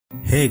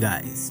Hey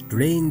guys,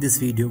 today in this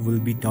video we'll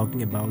be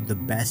talking about the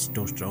best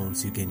toaster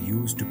ovens you can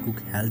use to cook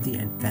healthy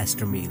and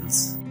faster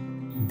meals.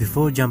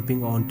 Before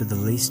jumping on to the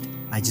list,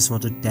 I just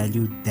want to tell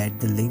you that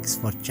the links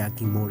for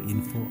checking more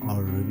info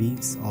or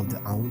reviews of the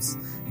ovens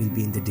will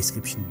be in the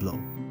description below.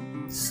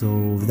 So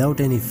without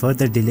any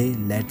further delay,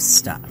 let's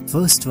start.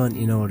 First one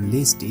in our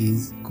list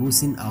is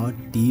Cuisinart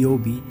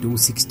TOB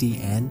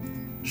 260N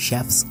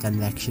Chef's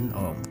Convection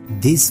Oven.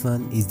 This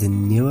one is the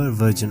newer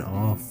version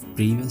of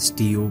previous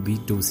TOB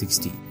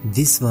 260.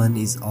 This one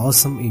is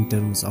awesome in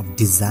terms of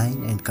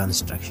design and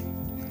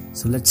construction.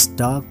 So let's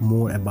talk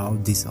more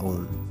about this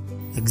oven.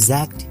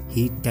 Exact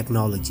heat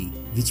technology,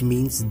 which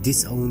means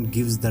this oven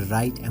gives the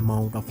right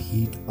amount of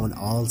heat on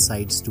all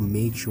sides to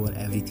make sure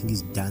everything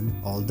is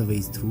done all the way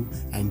through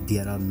and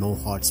there are no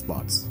hot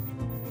spots.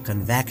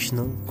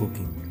 Convectional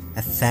cooking.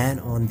 A fan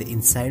on the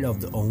inside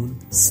of the oven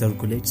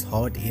circulates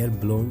hot air,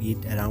 blowing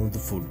it around the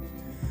food.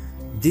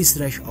 This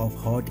rush of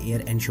hot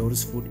air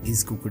ensures food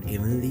is cooked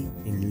evenly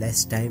in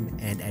less time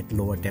and at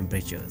lower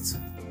temperatures.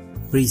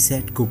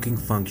 Preset cooking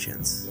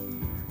functions.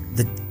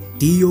 The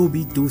TOB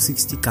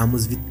 260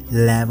 comes with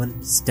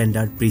 11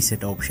 standard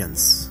preset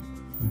options.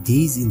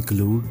 These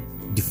include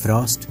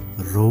defrost,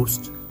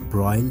 roast,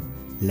 broil,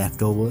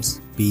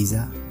 leftovers,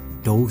 pizza,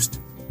 toast,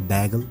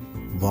 bagel,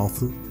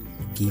 waffle,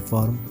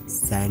 keyform,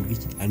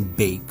 sandwich and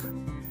bake.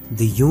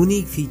 The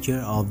unique feature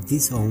of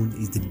this oven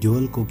is the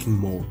dual cooking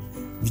mode,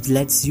 which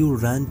lets you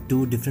run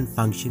two different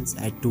functions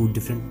at two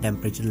different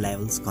temperature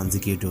levels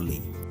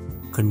consecutively.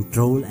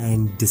 Control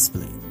and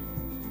display.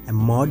 A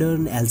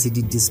modern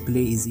LCD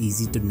display is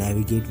easy to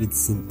navigate with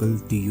simple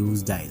to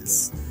use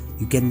dials.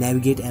 You can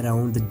navigate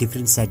around the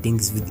different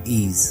settings with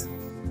ease.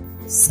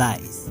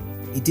 Size.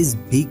 It is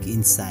big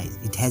in size.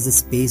 It has a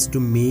space to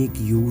make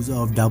use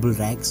of double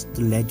racks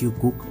to let you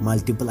cook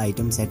multiple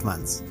items at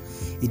once.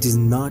 It is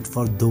not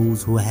for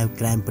those who have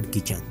cramped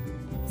kitchen.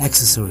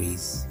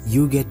 Accessories.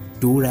 You get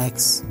 2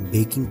 racks,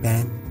 baking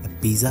pan,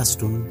 a pizza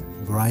stone,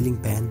 broiling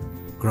pan,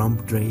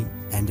 crumb tray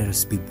and a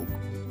recipe book.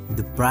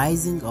 The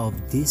pricing of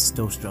this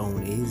toaster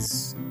oven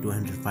is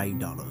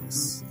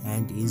 $205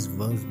 and is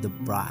worth the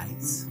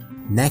price.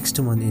 Next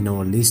one in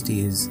our list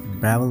is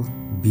Breville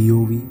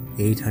BOV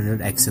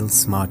 800XL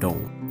Smart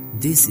Oven.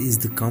 This is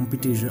the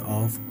competitor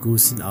of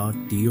Cuisinart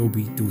TOB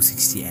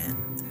 260N.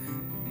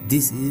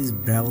 This is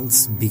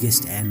Breville's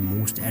biggest and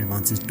most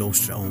advanced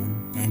toaster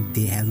oven, and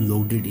they have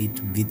loaded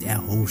it with a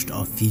host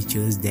of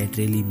features that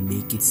really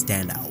make it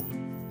stand out.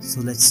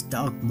 So let's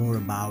talk more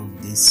about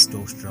this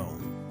toaster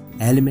oven.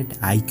 Element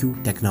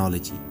IQ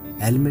technology.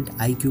 Element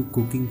IQ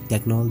cooking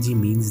technology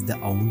means the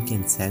oven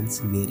can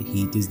sense where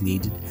heat is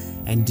needed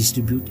and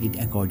distribute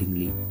it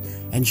accordingly,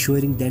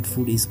 ensuring that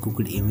food is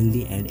cooked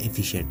evenly and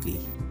efficiently.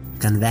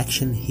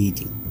 Convection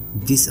heating.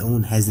 This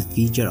oven has the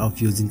feature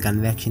of using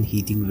convection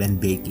heating when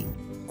baking.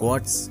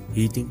 Quartz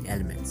heating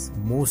elements.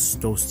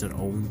 Most toaster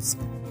ovens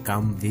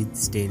come with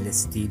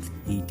stainless steel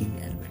heating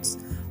elements.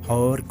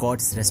 However,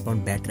 quartz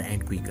respond better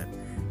and quicker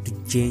to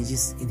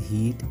changes in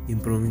heat,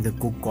 improving the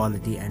cook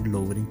quality and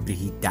lowering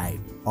preheat time.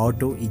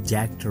 Auto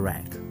eject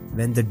rack.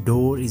 When the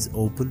door is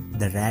open,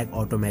 the rack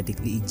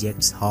automatically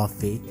ejects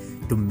halfway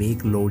to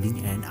make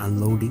loading and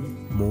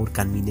unloading more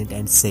convenient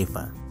and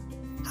safer.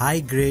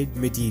 High grade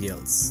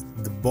materials.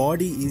 The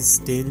body is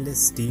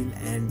stainless steel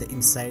and the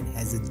inside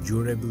has a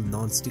durable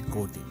non-stick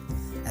coating,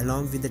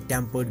 along with a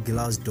tempered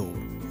glass door.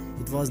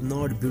 It was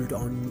not built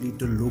only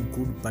to look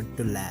good but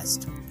to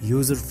last.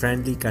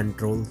 User-friendly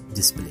control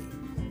display.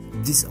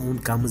 This oven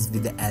comes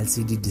with an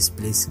LCD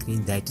display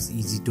screen that is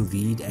easy to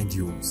read and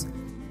use.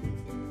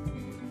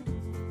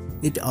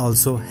 It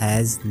also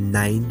has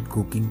 9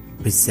 cooking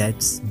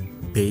presets: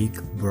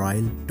 bake,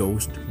 broil,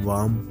 toast,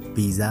 warm,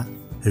 pizza,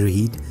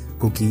 reheat,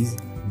 cookies,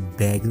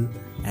 bagel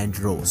and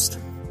roast.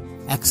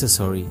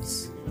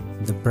 Accessories.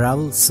 The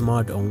Breville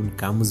Smart Oven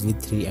comes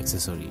with 3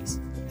 accessories: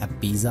 a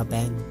pizza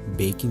pan,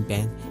 baking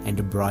pan and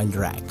a broil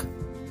rack.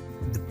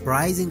 The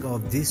pricing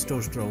of this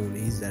toaster oven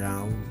is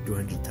around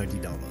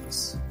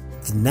 $230.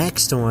 The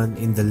next one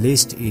in the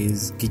list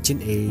is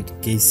KitchenAid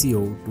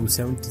KCO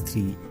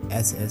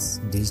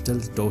 273SS Digital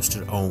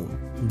Toaster Oven.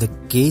 The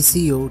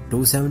KCO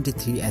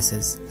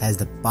 273SS has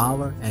the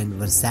power and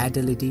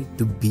versatility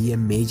to be a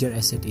major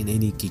asset in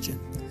any kitchen.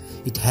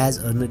 It has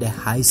earned a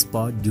high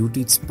spot due to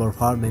its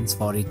performance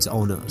for its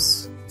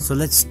owners. So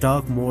let's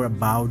talk more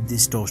about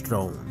this toaster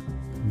oven.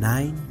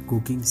 9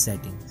 cooking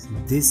settings.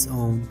 This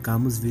oven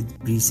comes with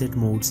preset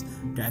modes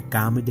to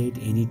accommodate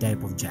any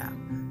type of job: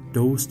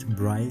 toast,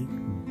 broil,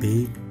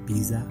 bake,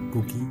 pizza,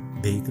 cookie,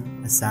 bagel,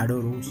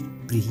 asado roast,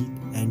 preheat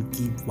and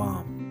keep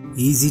warm.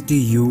 Easy to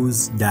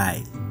use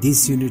dial.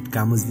 This unit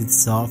comes with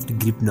soft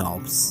grip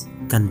knobs.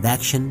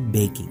 Convection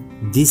baking.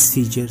 This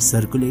feature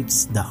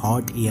circulates the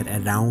hot air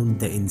around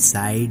the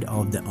inside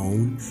of the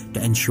oven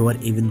to ensure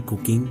even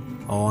cooking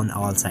on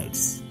all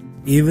sides.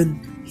 Even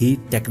heat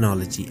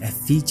technology, a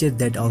feature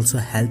that also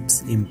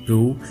helps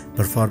improve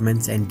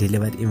performance and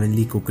deliver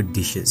evenly cooked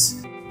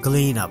dishes.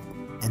 Cleanup.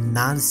 A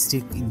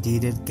non-stick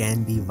interior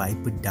can be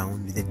wiped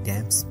down with a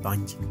damp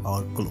sponge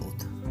or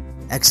cloth.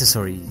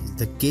 Accessories.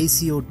 The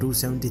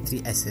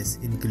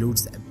KCO273SS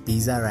includes a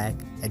pizza rack,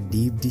 a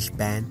deep dish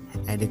pan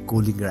and a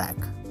cooling rack.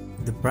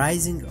 The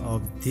pricing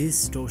of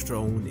this toaster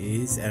oven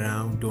is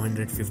around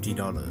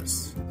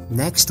 $250.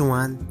 Next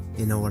one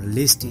in our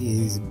list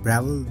is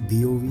Breville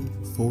BOV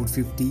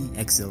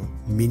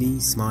 450XL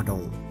Mini Smart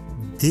Oven.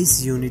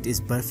 This unit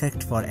is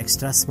perfect for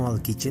extra small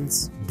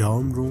kitchens,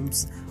 dorm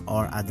rooms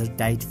or other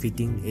tight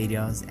fitting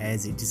areas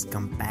as it is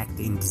compact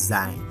in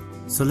design.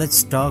 So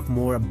let's talk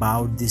more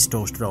about this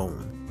toaster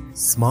oven.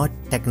 Smart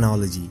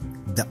technology.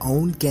 The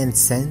oven can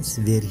sense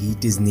where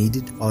heat is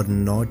needed or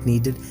not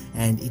needed,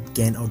 and it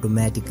can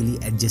automatically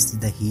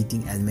adjust the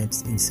heating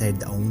elements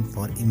inside the oven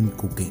for even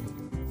cooking.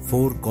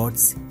 4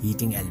 quartz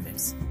heating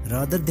elements.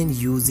 Rather than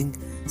using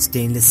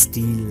stainless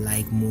steel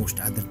like most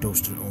other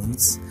toaster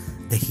ovens,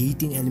 the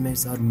heating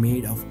elements are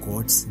made of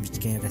quartz which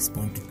can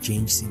respond to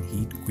changes in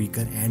heat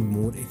quicker and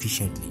more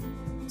efficiently.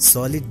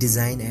 Solid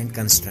design and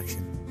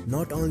construction.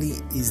 Not only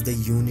is the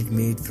unit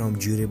made from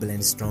durable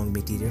and strong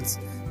materials,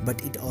 but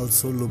it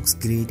also looks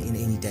great in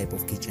any type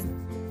of kitchen.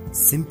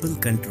 Simple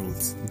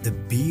controls. The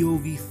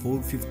BOV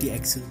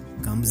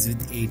 450XL comes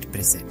with 8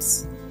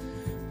 presets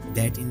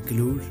that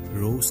include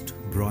roast,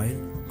 broil,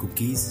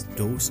 cookies,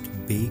 toast,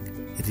 bake,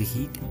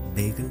 reheat,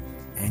 bagel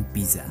and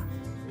pizza.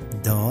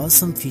 The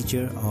awesome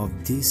feature of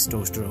this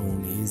toaster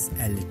oven is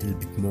a little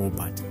bit more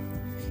button.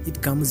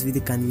 It comes with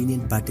a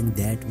convenient button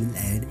that will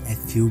add a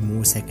few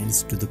more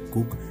seconds to the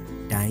cook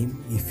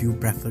time if you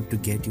prefer to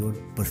get your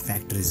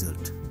perfect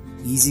result.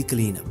 Easy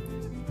cleanup.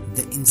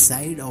 The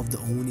inside of the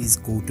oven is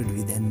coated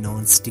with a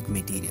non-stick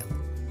material.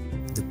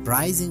 The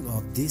pricing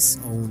of this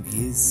oven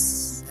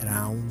is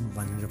around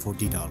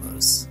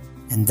 $140.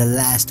 And the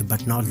last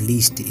but not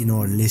least in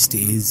our list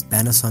is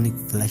Panasonic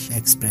Flash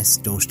Express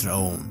Toaster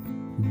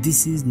Oven.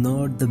 This is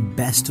not the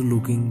best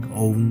looking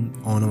oven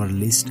on our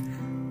list,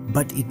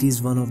 but it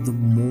is one of the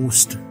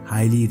most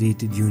highly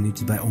rated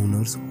units by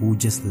owners who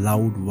just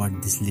loved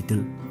what this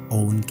little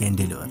oven can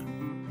deliver.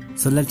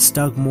 So let's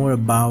talk more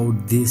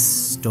about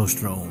this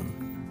toaster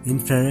oven.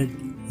 Infrared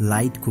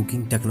light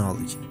cooking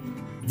technology.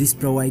 This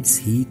provides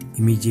heat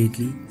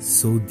immediately,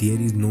 so there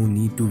is no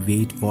need to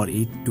wait for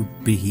it to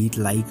preheat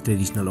like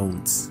traditional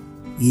ovens.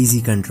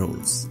 Easy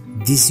controls.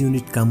 This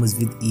unit comes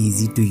with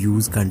easy to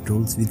use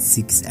controls with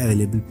 6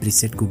 available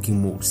preset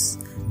cooking modes,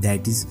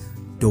 that is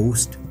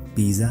toast,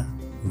 pizza,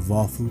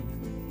 waffle,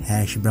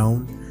 hash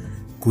brown,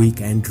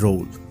 quick and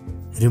roll.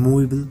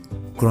 Removable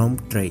chrome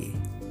tray.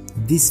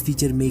 This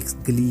feature makes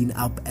clean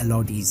up a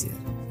lot easier.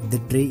 The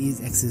tray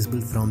is accessible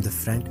from the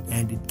front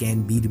and it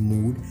can be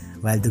removed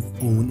while the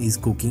oven is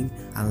cooking,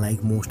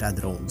 unlike most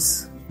other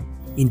ovens.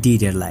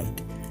 Interior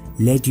light.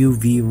 Let you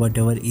view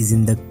whatever is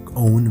in the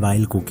oven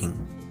while cooking.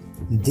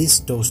 This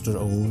toaster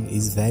oven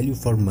is value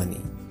for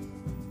money.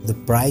 The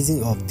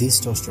pricing of this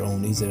toaster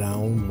oven is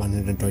around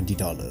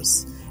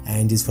 $120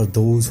 and is for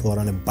those who are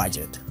on a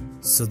budget.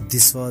 So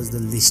this was the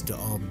list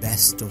of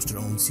best toaster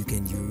ovens you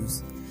can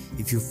use.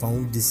 If you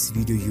found this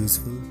video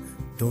useful,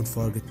 don't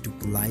forget to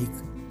like,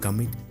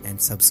 comment and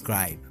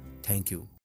subscribe. Thank you.